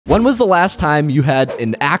When was the last time you had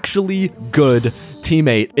an actually good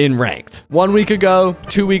teammate in ranked? 1 week ago,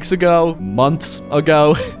 2 weeks ago, months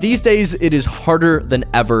ago? These days, it is harder than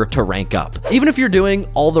ever to rank up. Even if you're doing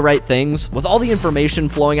all the right things, with all the information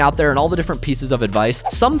flowing out there and all the different pieces of advice,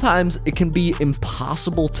 sometimes it can be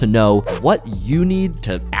impossible to know what you need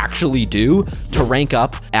to actually do to rank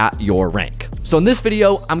up at your rank. So in this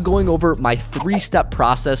video, I'm going over my 3-step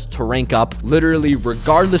process to rank up, literally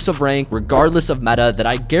regardless of rank, regardless of meta, that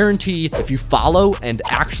I guarantee if you follow and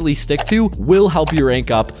actually stick to will help you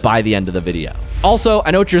rank up by the end of the video. Also,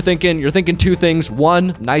 I know what you're thinking. You're thinking 2 things.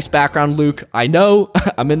 1, nice background, Luke. I know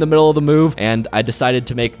I'm in the middle of the move and I decided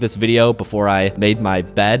to make this video before I made my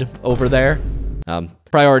bed over there.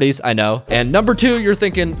 Priorities, I know. And number 2, you're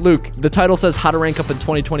thinking, Luke, the title says how to rank up in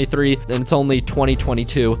 2023 and it's only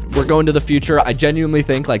 2022. We're going to the future. I genuinely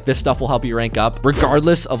think like this stuff will help you rank up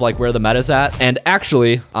regardless of like where the meta's at. And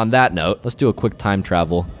actually, on that note, let's do a quick time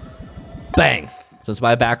travel. Bang. Since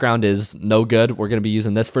my background is no good, we're gonna be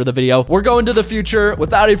using this for the video. We're going to the future.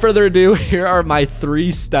 Without any further ado, here are my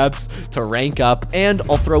 3 steps to rank up, and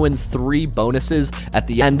I'll throw in 3 bonuses at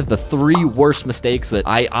the end, the 3 worst mistakes that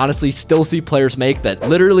I honestly still see players make that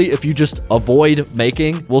literally, if you just avoid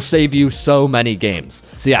making, will save you so many games.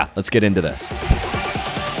 So yeah, let's get into this.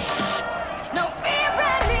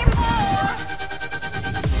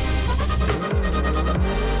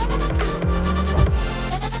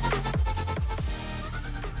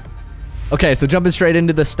 Okay, so jumping straight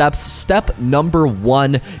into the steps. Step number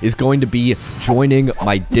 1 is going to be joining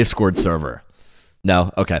my Discord server.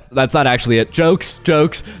 No, okay, that's not actually it. Jokes.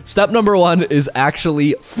 Step number 1 is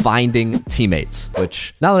actually finding teammates,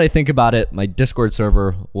 which now that I think about it, my Discord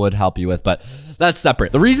server would help you with, but that's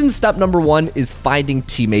separate. The reason step number 1 is finding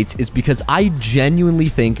teammates is because I genuinely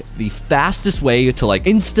think the fastest way to like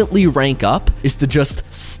instantly rank up is to just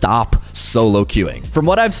stop solo queuing. From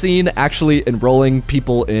what I've seen, actually enrolling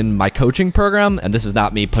people in my coaching program, and this is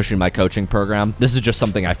not me pushing my coaching program, this is just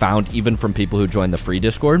something I found even from people who join the free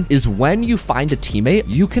Discord, is when you find a teammate,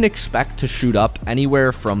 you can expect to shoot up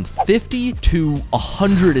anywhere from 50 to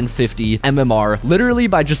 150 MMR, literally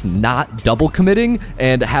by just not double committing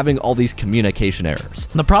and having all these communication errors.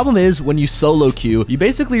 The problem is when you solo queue, you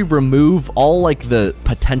basically remove all like the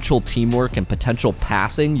potential teamwork and potential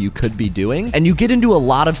passing you could be doing, and you get into a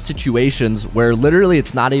lot of situations where literally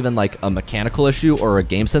it's not even like a mechanical issue or a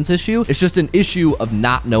game sense issue. It's just an issue of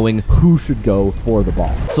not knowing who should go for the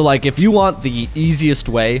ball. So like if you want the easiest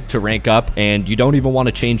way to rank up and you don't even want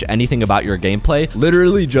to change anything about your gameplay,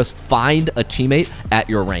 literally just find a teammate at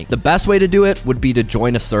your rank. The best way to do it would be to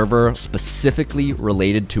join a server specifically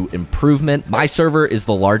related to improvement. My server is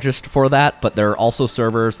the largest for that, but there are also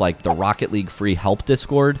servers like the Rocket League free help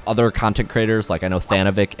Discord. Other content creators like I know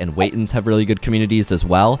Thanovic and Waitons have really good communities as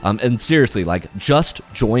well. And seriously, like just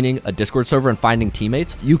joining a Discord server and finding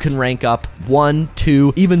teammates, you can rank up 1,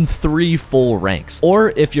 2, even 3 full ranks.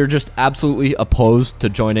 Or if you're just absolutely opposed to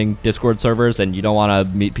joining Discord servers and you don't want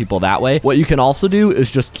to meet people that way, what you can also do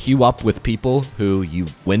is just queue up with people who you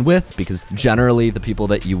win with, because generally the people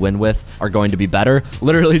that you win with are going to be better.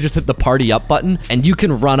 Literally just hit the party up button and you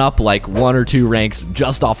can run up like 1 or 2 ranks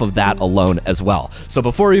just off of that alone as well. So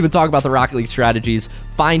before we even talk about the Rocket League strategies,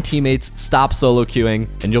 find teammates, stop solo queuing,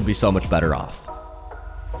 and you'll be so much better off.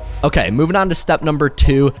 Okay, moving on to step number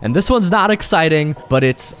 2, and this one's not exciting, but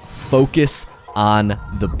it's focus on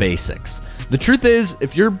the basics. The truth is,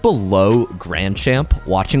 if you're below Grand Champ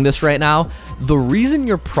watching this right now, the reason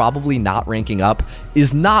you're probably not ranking up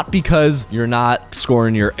is not because you're not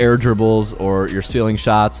scoring your air dribbles or your ceiling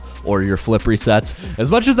shots or your flip resets.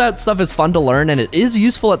 As much as that stuff is fun to learn and it is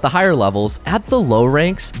useful at the higher levels, at the low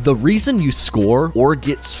ranks, the reason you score or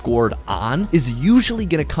get scored on is usually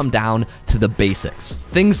going to come down to the basics.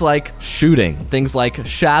 Things like shooting, things like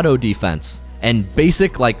shadow defense, and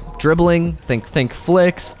basic like dribbling, think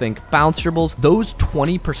flicks, think bounce dribbles. Those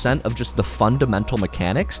 20% of just the fundamental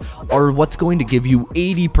mechanics are what's going to give you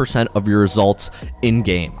 80% of your results in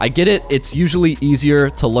game. I get it. It's usually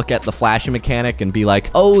easier to look at the flashy mechanic and be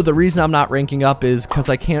like, oh, the reason I'm not ranking up is because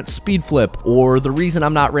I can't speed flip, or the reason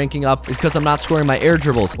I'm not ranking up is because I'm not scoring my air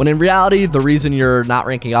dribbles. When in reality, the reason you're not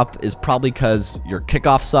ranking up is probably because your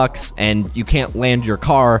kickoff sucks and you can't land your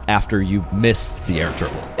car after you miss the air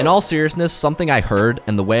dribble. In all seriousness, something I heard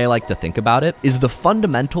and the way I like to think about it is the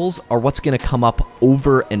fundamentals are what's going to come up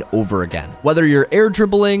over and over again. Whether you're air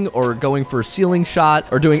dribbling or going for a ceiling shot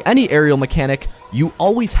or doing any aerial mechanic, you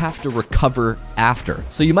always have to recover after.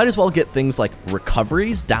 So you might as well get things like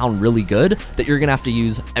recoveries down really good that you're gonna have to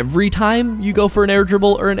use every time you go for an air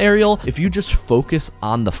dribble or an aerial. If you just focus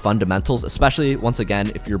on the fundamentals, especially once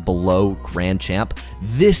again, if you're below Grand Champ,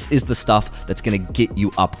 this is the stuff that's gonna get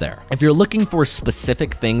you up there. If you're looking for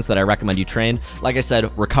specific things that I recommend you train, like I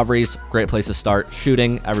said, recoveries, great place to start.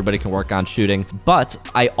 Shooting, everybody can work on shooting. But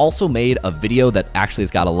I also made a video that actually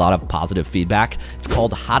has got a lot of positive feedback. It's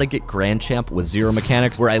called How to Get Grand Champ with Zero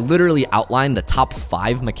Mechanics, where I literally outline the top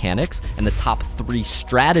 5 mechanics and the top 3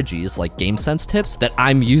 strategies, like game sense tips, that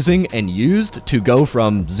I'm using and used to go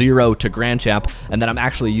from 0 to Grand Champ, and that I'm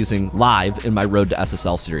actually using live in my Road to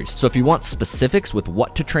SSL series. So if you want specifics with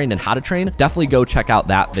what to train and how to train, definitely go check out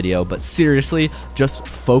that video. But seriously, just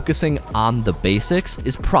focusing on the basics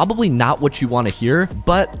is probably not what you want to hear,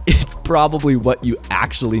 but it's probably what you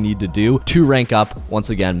actually need to do to rank up, once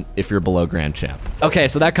again, if you're below Grand Champ. Okay,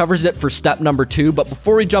 so that covers it for step number 2. But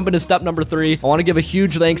before we jump into step number 3, I want to give a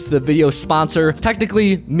huge thanks to the video sponsor,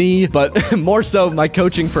 technically me, but more so my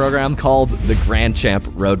coaching program called the Grand Champ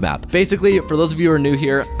Roadmap. Basically, for those of you who are new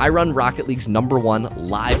here, I run Rocket League's #1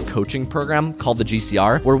 live coaching program called the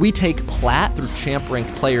GCR, where we take plat through champ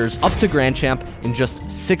ranked players up to Grand Champ in just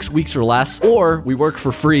 6 weeks or less, or we work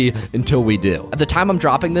for free until we do. At the time I'm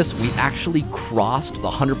dropping this, we actually crossed the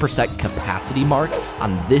 100% capacity mark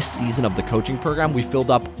on this season of the coaching program. We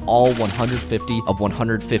filled up all 150 of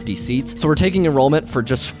 150 seats. So we're taking enrollment for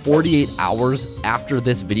just 48 hours after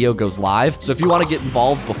this video goes live. So if you want to get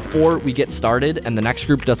involved before we get started and the next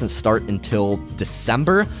group doesn't start until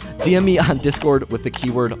December, DM me on Discord with the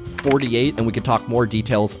keyword 48 and we can talk more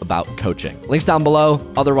details about coaching. Links down below.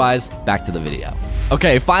 Otherwise, back to the video.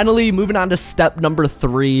 Okay, finally moving on to step number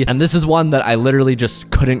 3. And this is one that I literally just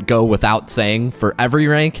couldn't go without saying for every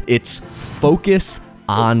rank. It's focus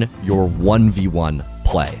on your 1v1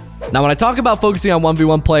 play. Now, when I talk about focusing on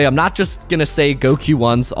 1v1 play, I'm not just going to say go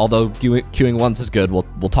Q1s, although queuing ones is good.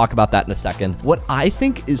 We'll talk about that in a second. What I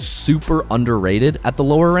think is super underrated at the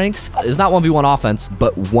lower ranks is not 1v1 offense,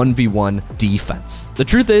 but 1v1 defense. The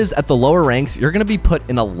truth is, at the lower ranks, you're going to be put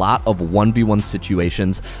in a lot of 1v1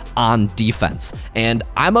 situations on defense. And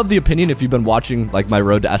I'm of the opinion, if you've been watching like my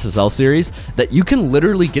Road to SSL series, that you can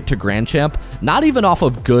literally get to Grand Champ, not even off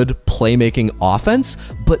of good playmaking offense,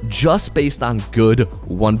 but just based on good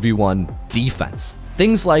 1v1 defense.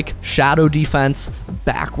 Things like shadow defense,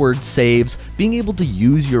 backward saves, being able to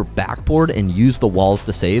use your backboard and use the walls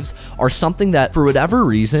to saves are something that, for whatever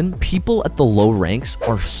reason, people at the low ranks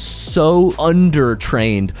are so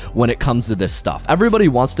under-trained when it comes to this stuff. Everybody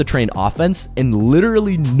wants to train offense, and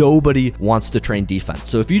literally nobody wants to train defense.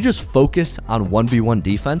 So if you just focus on 1v1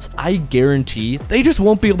 defense, I guarantee they just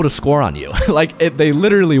won't be able to score on you. They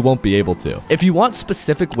literally won't be able to. If you want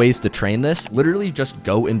specific ways to train this, literally just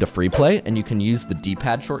go into free play and you can use the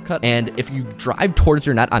D-pad shortcut. And if you drive towards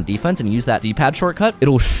your net on defense and use that D-pad shortcut,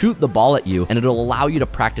 it'll shoot the ball at you and it'll allow you to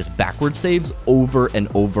practice backward saves over and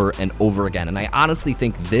over and over again. And I honestly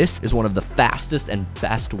think this is one of the fastest and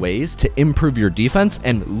best ways to improve your defense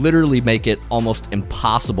and literally make it almost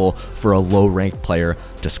impossible for a low-ranked player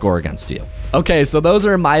to score against you. Okay, so those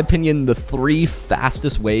are, in my opinion, the 3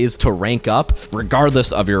 fastest ways to rank up,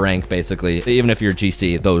 regardless of your rank, basically. Even if you're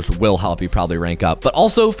GC, those will help you probably rank up. But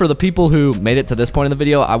also, for the people who made it to this point in the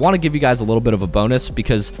video, I want to give you guys a little bit of a bonus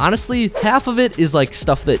because, honestly, half of it is like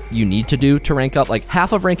stuff that you need to do to rank up. Like,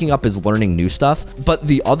 half of ranking up is learning new stuff, but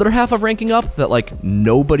the other half of ranking up that, like,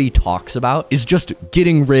 nobody talks about is just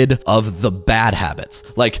getting rid of the bad habits.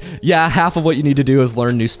 Like, yeah, half of what you need to do is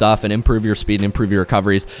learn new stuff and improve your speed and improve your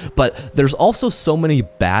recoveries, but there's also so many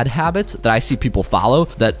bad habits that I see people follow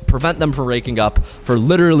that prevent them from ranking up for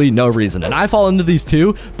literally no reason. And I fall into these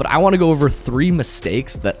too, but I want to go over 3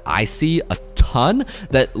 mistakes that I see a ton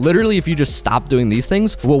that literally, if you just stop doing these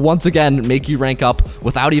things, will once again make you rank up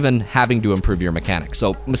without even having to improve your mechanics.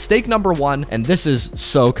 So mistake number 1, and this is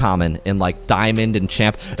so common in like Diamond and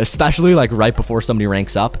Champ, especially like right before somebody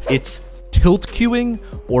ranks up, it's tilt queuing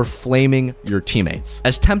or flaming your teammates.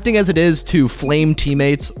 As tempting as it is to flame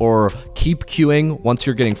teammates or keep queuing once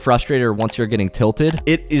you're getting frustrated or once you're getting tilted,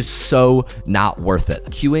 it is so not worth it.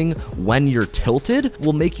 Queuing when you're tilted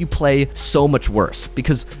will make you play so much worse,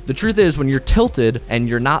 because the truth is, when you're tilted and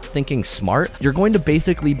you're not thinking smart, you're going to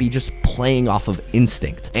basically be just playing off of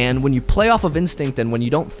instinct. And when you play off of instinct and when you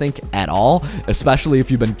don't think at all, especially if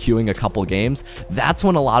you've been queuing a couple games, that's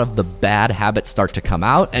when a lot of the bad habits start to come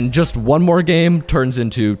out, and just one more game turns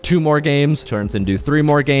into 2 more games, turns into 3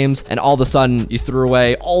 more games, and all of a sudden you threw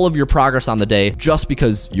away all of your progress on the day just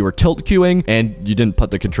because you were tilt queuing and you didn't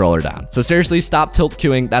put the controller down. So seriously, stop tilt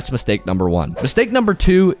queuing. That's mistake number 1. Mistake number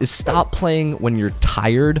 2 is stop playing when you're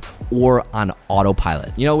tired or on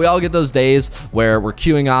autopilot. You know, we all get those days where we're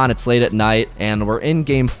queuing on, it's late at night, and we're in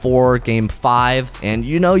game 4, game 5, and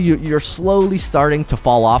you know, you're slowly starting to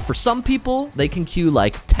fall off. For some people, they can queue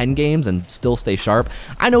like 10 games and still stay sharp.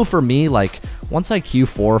 I know for me, like, once I queue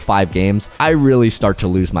 4 or 5 games, I really start to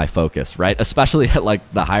lose my focus, right? Especially at like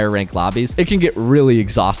the higher rank lobbies. It can get really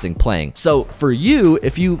exhausting playing. So for you,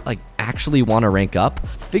 if you like actually want to rank up,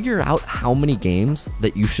 figure out how many games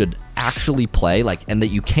that you should actually play, like, and that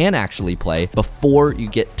you can actually play before you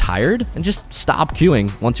get tired, and just stop queuing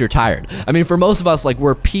once you're tired. I mean, for most of us, like,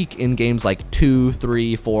 we're peak in games like 2,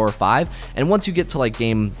 3, 4, 5, and once you get to like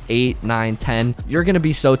game 8, 9, 10, you're gonna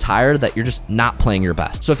be so tired that you're just not playing your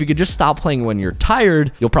best. So if you could just stop playing when you're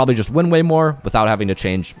tired, you'll probably just win way more without having to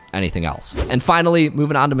change anything else. And finally,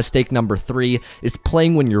 moving on to mistake number 3 is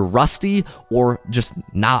playing when you're rusty or just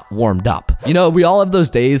not warmed up. You know, we all have those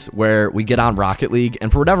days where we get on Rocket League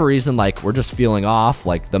and for whatever reason, like, we're just feeling off,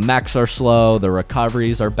 like the mechs are slow, the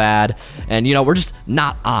recoveries are bad, and you know, we're just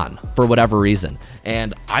not on for whatever reason.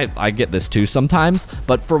 And I get this too sometimes,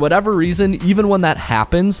 but for whatever reason, even when that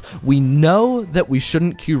happens, we know that we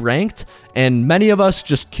shouldn't queue ranked, and many of us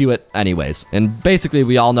just queue it anyways. And basically,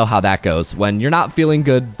 we all know how that goes. When you're not feeling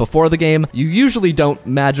good before the game, you usually don't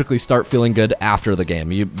magically start feeling good after the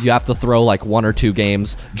game. You have to throw like 1 or 2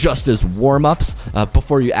 games just as warm-ups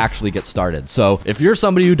before you actually get started. So if you're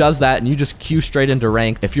somebody who does that and you just queue straight into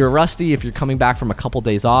ranked, if you're rusty, if you're coming back from a couple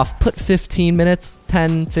days off, put 15 minutes,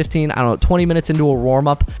 10, 15, I don't know, 20 minutes into a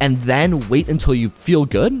warm-up, and then wait until you feel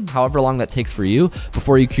good, however long that takes for you,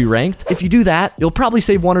 before you queue ranked. If you do that, you'll probably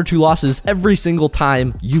save 1 or 2 losses every single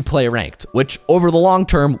time you play ranked, which over the long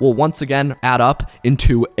term will once again add up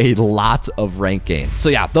into a lot of rank gain. So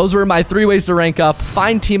yeah, those were my 3 ways to rank up.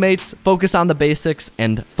 Find teammates, focus on the basics,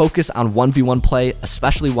 and focus on 1v1 play,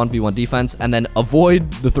 especially 1v1 defense, and then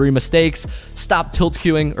avoid the 3 mistakes. Stop tilt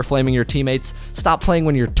queuing or flaming your teammates. Stop playing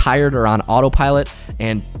when you're tired or on autopilot,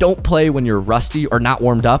 and don't play when you're rusty or not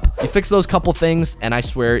warmed up. You fix those couple things, and I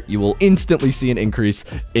swear you will instantly see an increase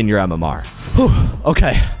in your MMR. Whew.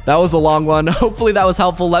 Okay, that was a long one. Hopefully that was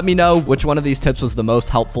helpful. Let me know which one of these tips was the most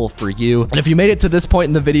helpful for you. And if you made it to this point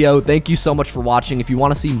in the video, thank you so much for watching. If you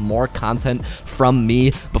want to see more content from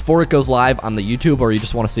me before it goes live on the YouTube, or you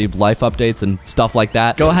just want to see life updates and stuff like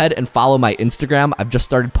that, go ahead and follow my Instagram. I've just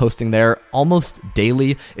started posting there almost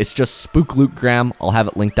daily. It's just SpookLukegram. I'll have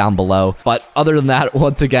it linked down below. But other than that,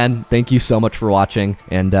 once again, thank you so much for watching,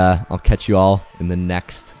 and I'll catch you all in the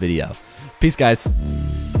next video. Peace,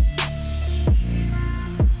 guys.